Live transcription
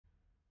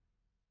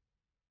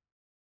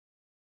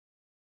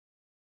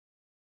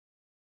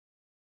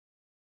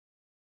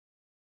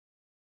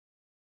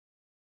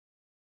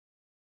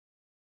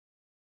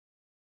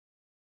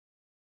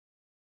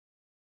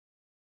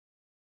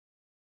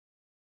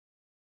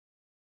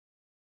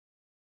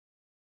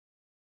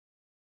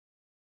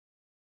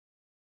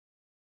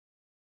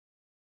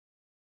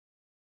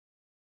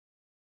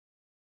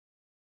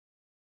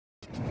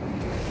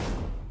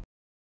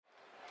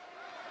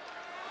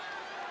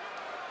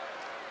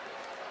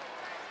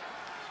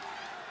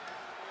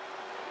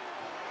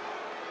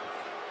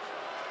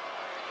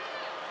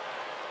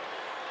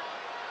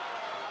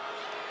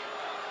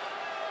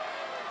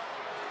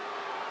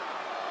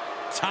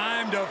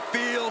Time to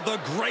feel the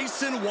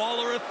Grayson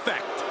Waller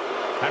effect.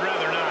 I'd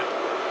rather not.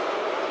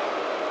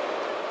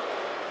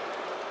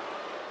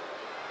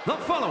 The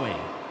following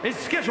is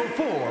scheduled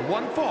for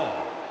one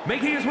fall,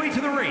 making his way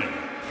to the ring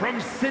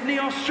from Sydney,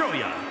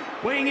 Australia,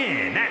 weighing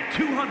in at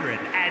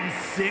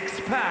 206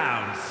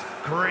 pounds,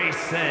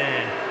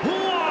 Grayson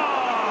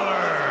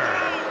Waller.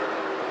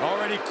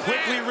 Already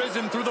quickly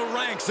risen through the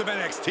ranks of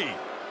NXT.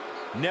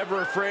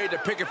 Never afraid to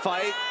pick a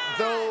fight,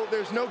 though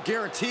there's no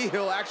guarantee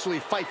he'll actually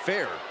fight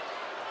fair.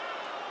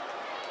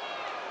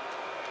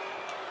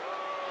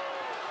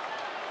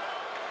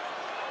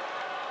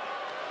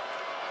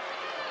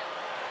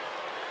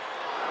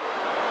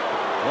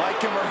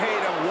 Like him or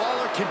hate him,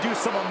 Waller can do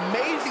some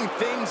amazing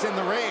things in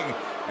the ring,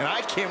 and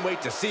I can't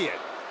wait to see it.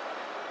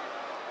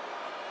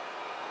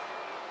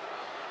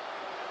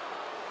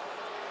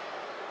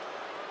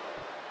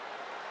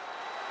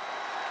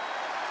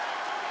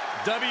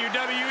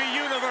 WWE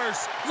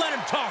Universe, let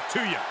him talk to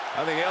you.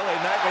 I think LA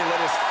Knight may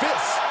let his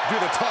fists do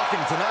the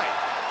talking tonight.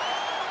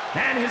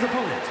 And his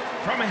opponent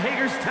from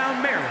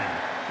Hagerstown, Maryland,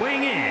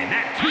 weighing in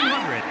at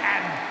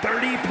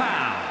 230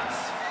 pounds,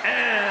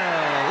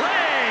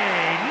 LA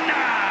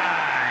Knight.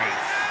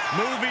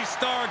 Movie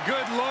star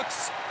good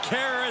looks,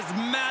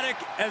 charismatic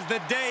as the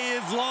day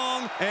is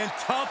long, and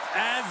tough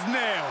as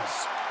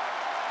nails.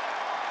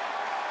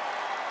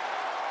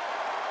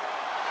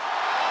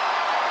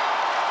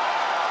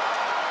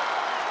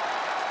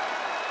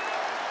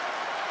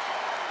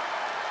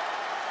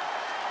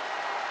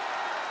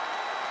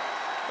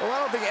 Well,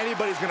 I don't think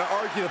anybody's going to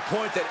argue the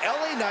point that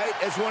LA Knight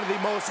is one of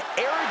the most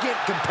arrogant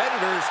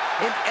competitors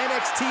in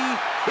NXT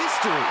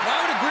history.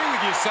 I would agree with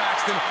you,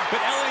 Saxton,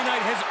 but LA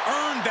Knight has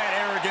earned that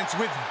arrogance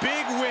with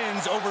big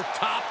wins over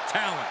top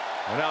talent.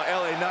 Well, now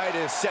LA Knight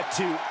is set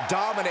to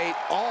dominate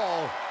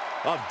all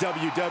of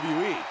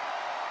WWE.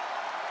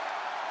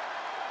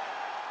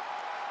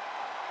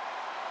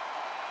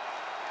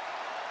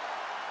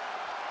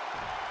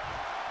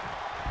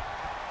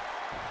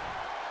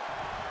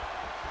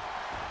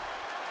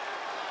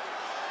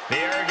 The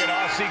arrogant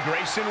Aussie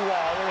Grayson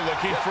Waller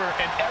looking for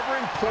an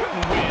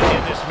ever-important win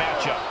in this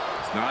matchup.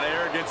 It's not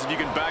arrogance if you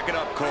can back it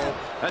up, Cole.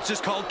 That's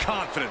just called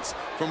confidence.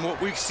 From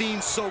what we've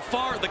seen so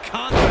far, the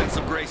confidence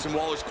of Grayson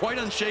Waller is quite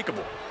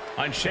unshakable.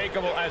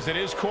 Unshakable as it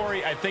is,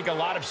 Corey, I think a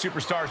lot of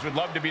superstars would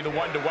love to be the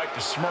one to wipe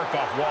the smirk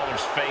off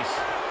Waller's face.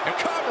 And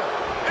cover!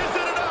 Is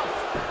it enough?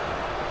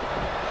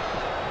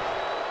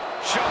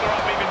 Shoulder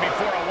up even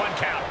before a 1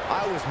 count.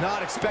 I was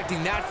not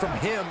expecting that from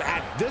him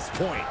at this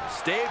point.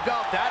 Staved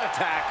off that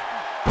attack.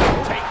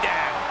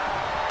 Takedown.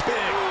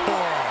 Big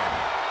forearm.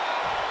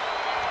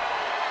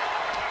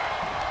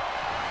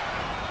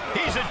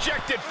 He's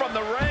ejected from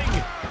the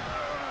ring.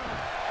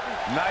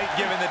 Knight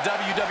giving the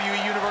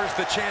WWE Universe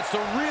the chance to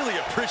really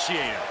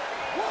appreciate it.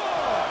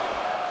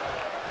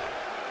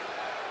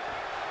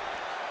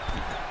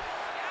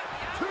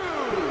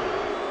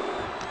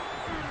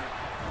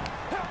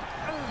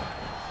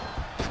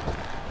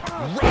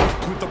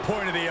 Rocked with the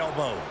point of the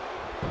elbow.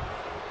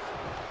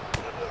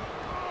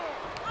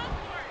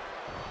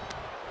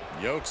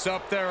 Yokes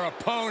up their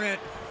opponent.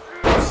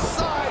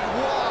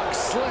 Sidewalk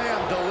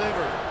slam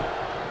delivered.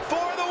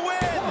 For the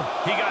win!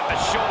 He got the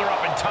shoulder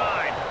up in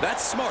time.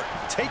 That's smart,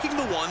 taking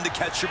the one to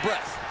catch your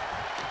breath.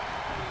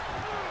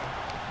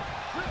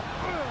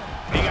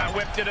 He got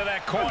whipped into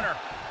that corner.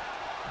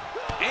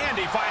 And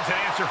he finds an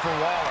answer for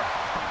Waller.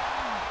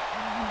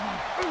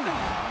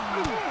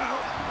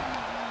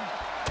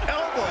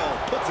 Elbow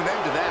puts an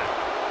end to that.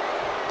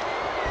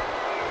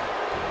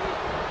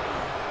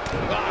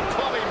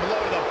 Clubbing blow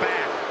to the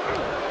back.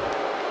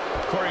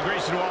 Corey,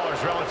 Grayson Waller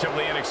is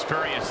relatively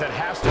inexperienced. That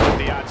has to put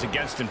the odds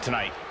against him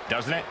tonight,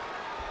 doesn't it?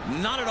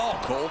 Not at all,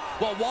 Cole.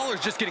 While Waller's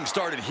just getting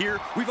started here,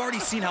 we've already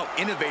seen how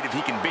innovative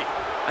he can be.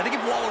 I think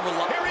if Waller will...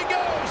 Here he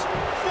goes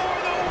for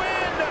the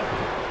win!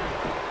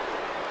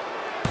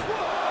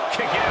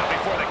 Kick out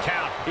before the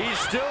count. He's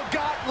still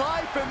got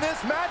life in this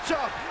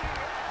matchup.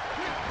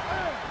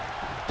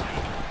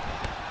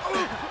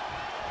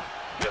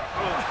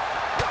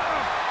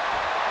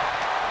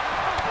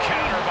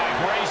 Counter by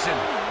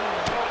Grayson.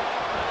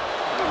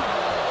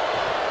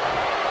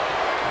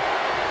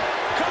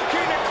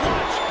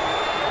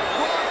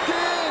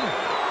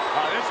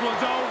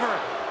 One's over.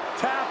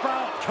 Tap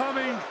out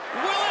coming.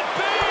 Will it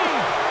be?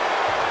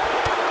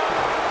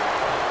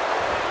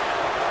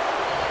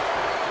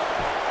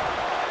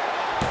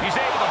 He's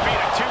able to beat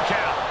a 2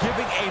 count.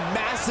 Giving a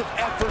massive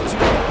effort to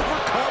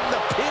overcome the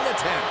pin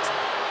attempt.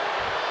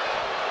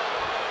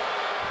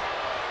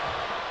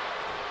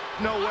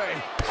 No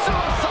way.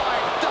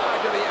 Suicide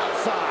dive to the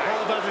outside.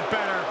 Cole does it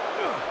better.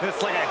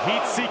 It's like a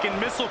heat-seeking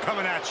missile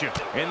coming at you.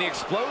 And the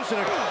explosion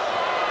of...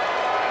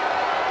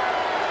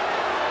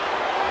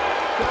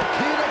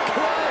 Coquina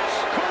clutch!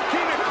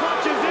 Coquina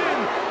clutch is in!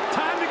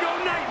 Time to go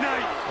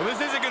night-night! Well,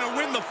 this isn't going to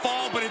win the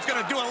fall, but it's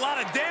going to do a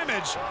lot of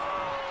damage.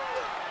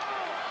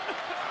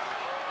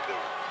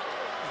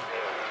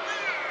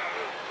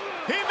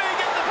 He may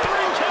get the 3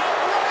 count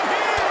right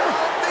here! I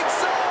don't think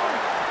so!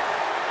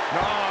 No,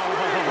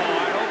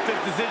 I hope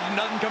this decision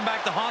doesn't come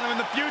back to haunt him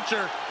in the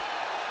future.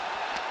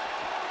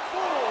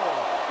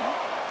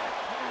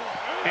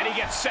 And he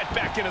gets set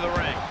back into the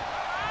ring.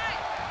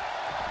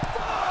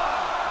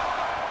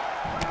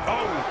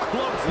 Oh,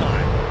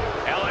 clothesline.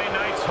 LA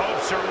Knight's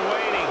hopes are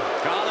waiting.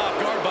 Caught off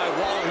guard by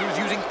Waller, who's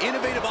using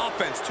innovative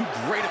offense to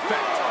great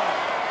effect.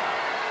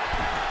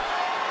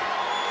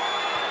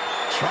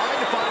 Trying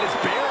to find his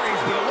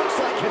bearings, but it looks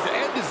like his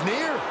end is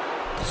near.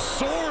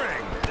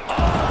 Soaring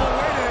all the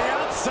way to the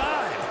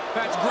outside.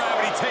 That's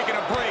gravity taking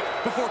a break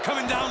before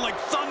coming down like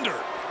thunder.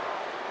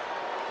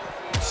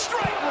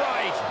 Straight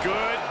right.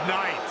 Good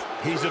night.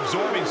 He's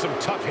absorbing some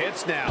tough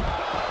hits now.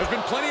 There's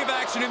been plenty of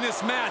action in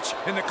this match,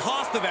 and the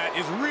cost of that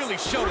is really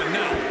showing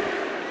now.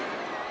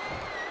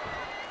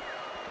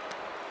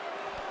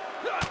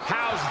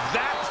 How's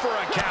that for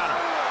a counter?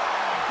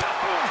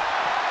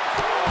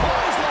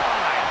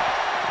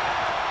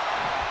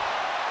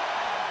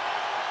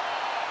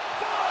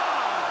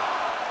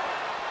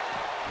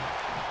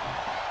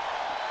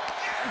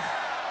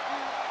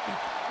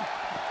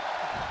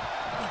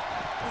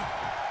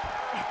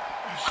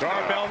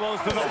 Sharp elbows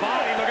to the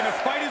body, looking to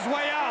fight his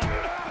way out.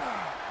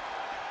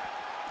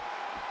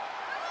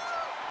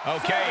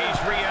 Okay,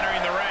 he's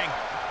re-entering the ring.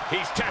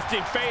 He's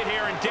testing fate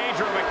here, in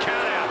danger of a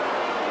countout.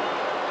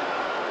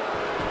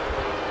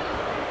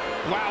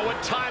 Wow, what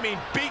timing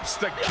beats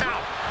the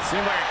count.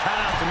 Seemed like a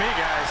countout to me,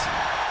 guys.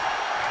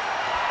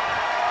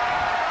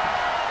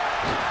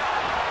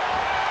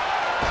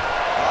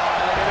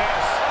 Oh, look at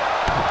this.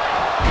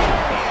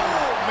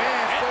 Oh,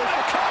 man.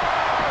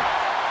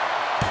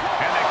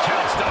 And the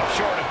count stopped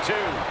short of 2.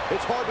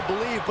 It's hard to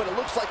believe, but it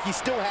looks like he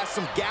still has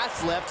some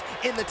gas left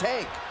in the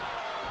tank.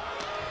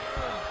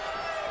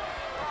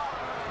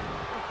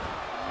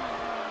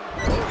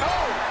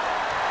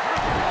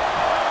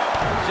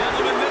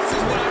 Gentlemen, this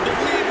is what I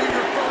believe we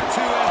refer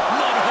to as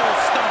mud-hole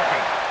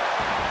stomping.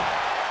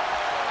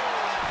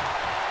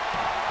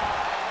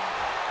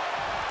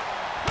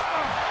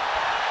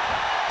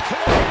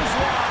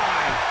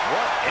 Clothesline.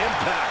 What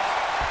impact.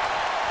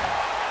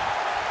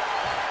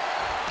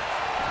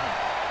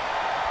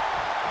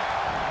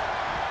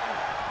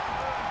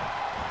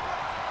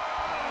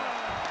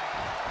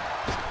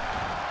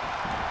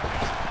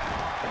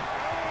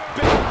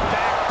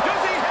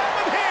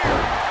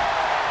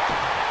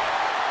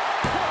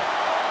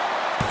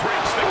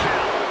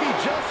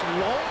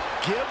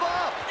 Give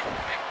up.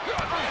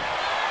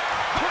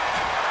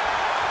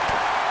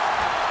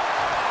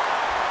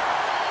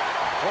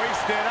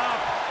 Hoisted up.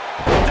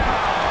 Down.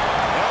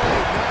 LA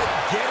Knight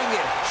getting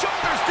it.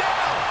 Shoulders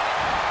down.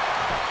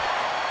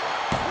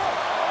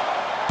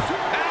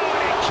 Oh,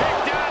 he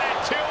kicked out at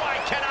 2. I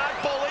cannot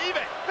believe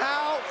it.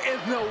 How in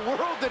the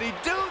world did he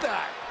do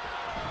that?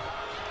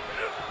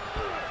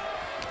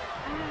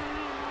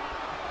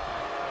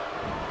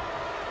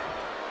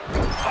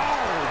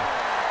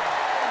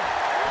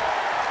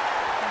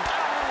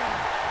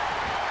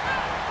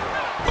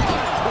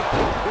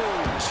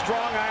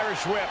 Strong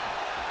Irish whip.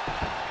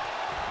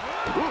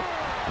 Ooh,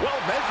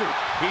 well measured.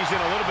 He's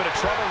in a little bit of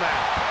trouble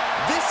now.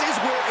 This is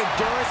where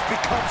endurance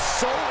becomes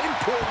so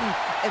important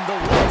in the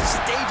late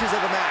stages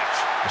of the match.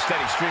 A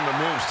steady stream of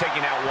moves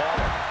taking out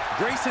Waller.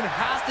 Grayson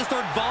has to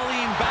start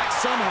volleying back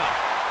somehow.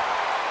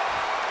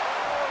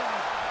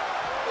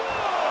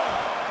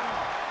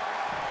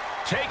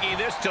 Taking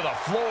this to the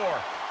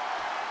floor.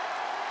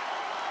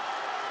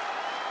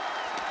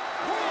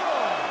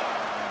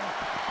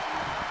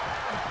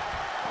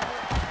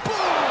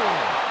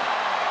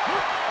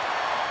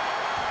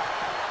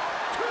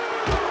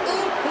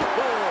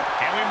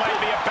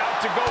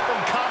 To go from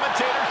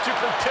commentators to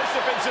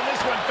participants in this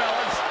one,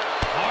 fellas.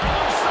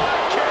 Harlem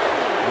sidekick.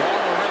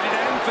 Waller ready to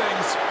end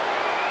things.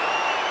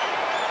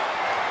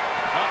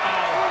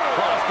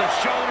 Cross the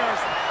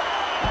shoulders.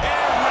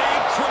 Air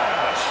raid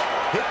crash.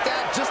 Hit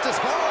that just as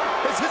hard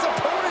as his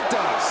opponent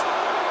does.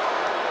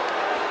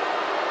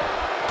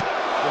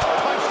 Just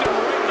punched him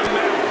right in the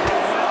middle.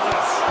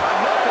 Relentless.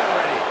 Enough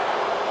already.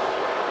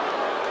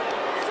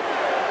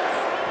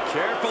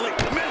 Carefully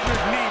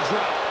measured knee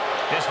drop.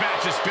 This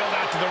match is spilled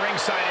out to the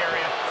ringside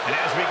area, and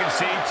as we can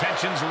see,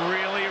 tension's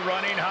really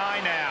running high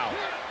now.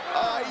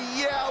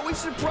 Yeah, we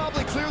should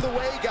probably clear the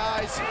way,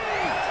 guys.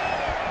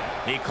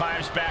 He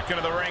climbs back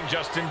into the ring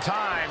just in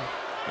time.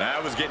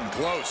 That was getting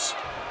close.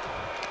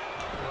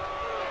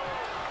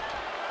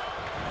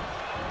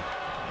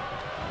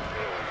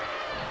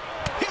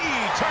 He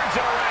turns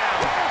it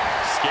around.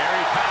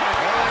 Scary power.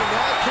 LA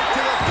Knight kick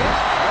to the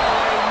gut.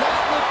 LA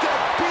Knight with the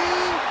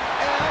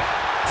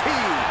BFT.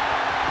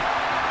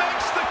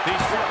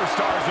 These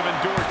superstars have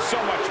endured so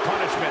much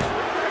punishment.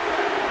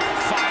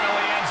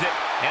 Finally ends it,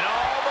 and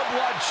all the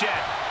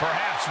bloodshed,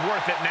 perhaps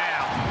worth it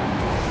now.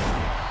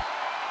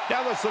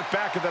 Now let's look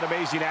back at that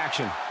amazing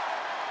action.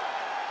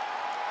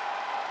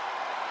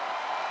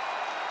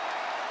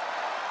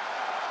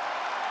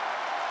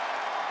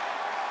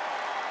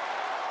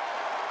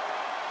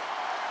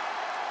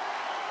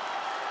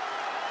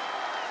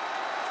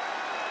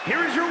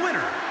 Here is your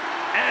winner,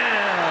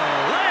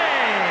 LA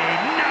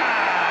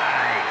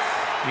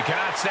Knight. You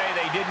cannot say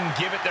they didn't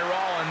give it their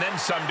all and then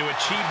some to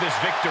achieve this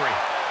victory.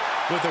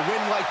 With a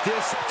win like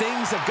this,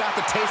 things have got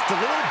to taste a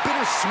little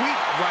bittersweet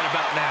right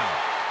about now.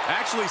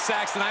 Actually,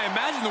 Saxton, I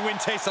imagine the win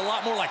tastes a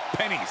lot more like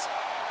pennies.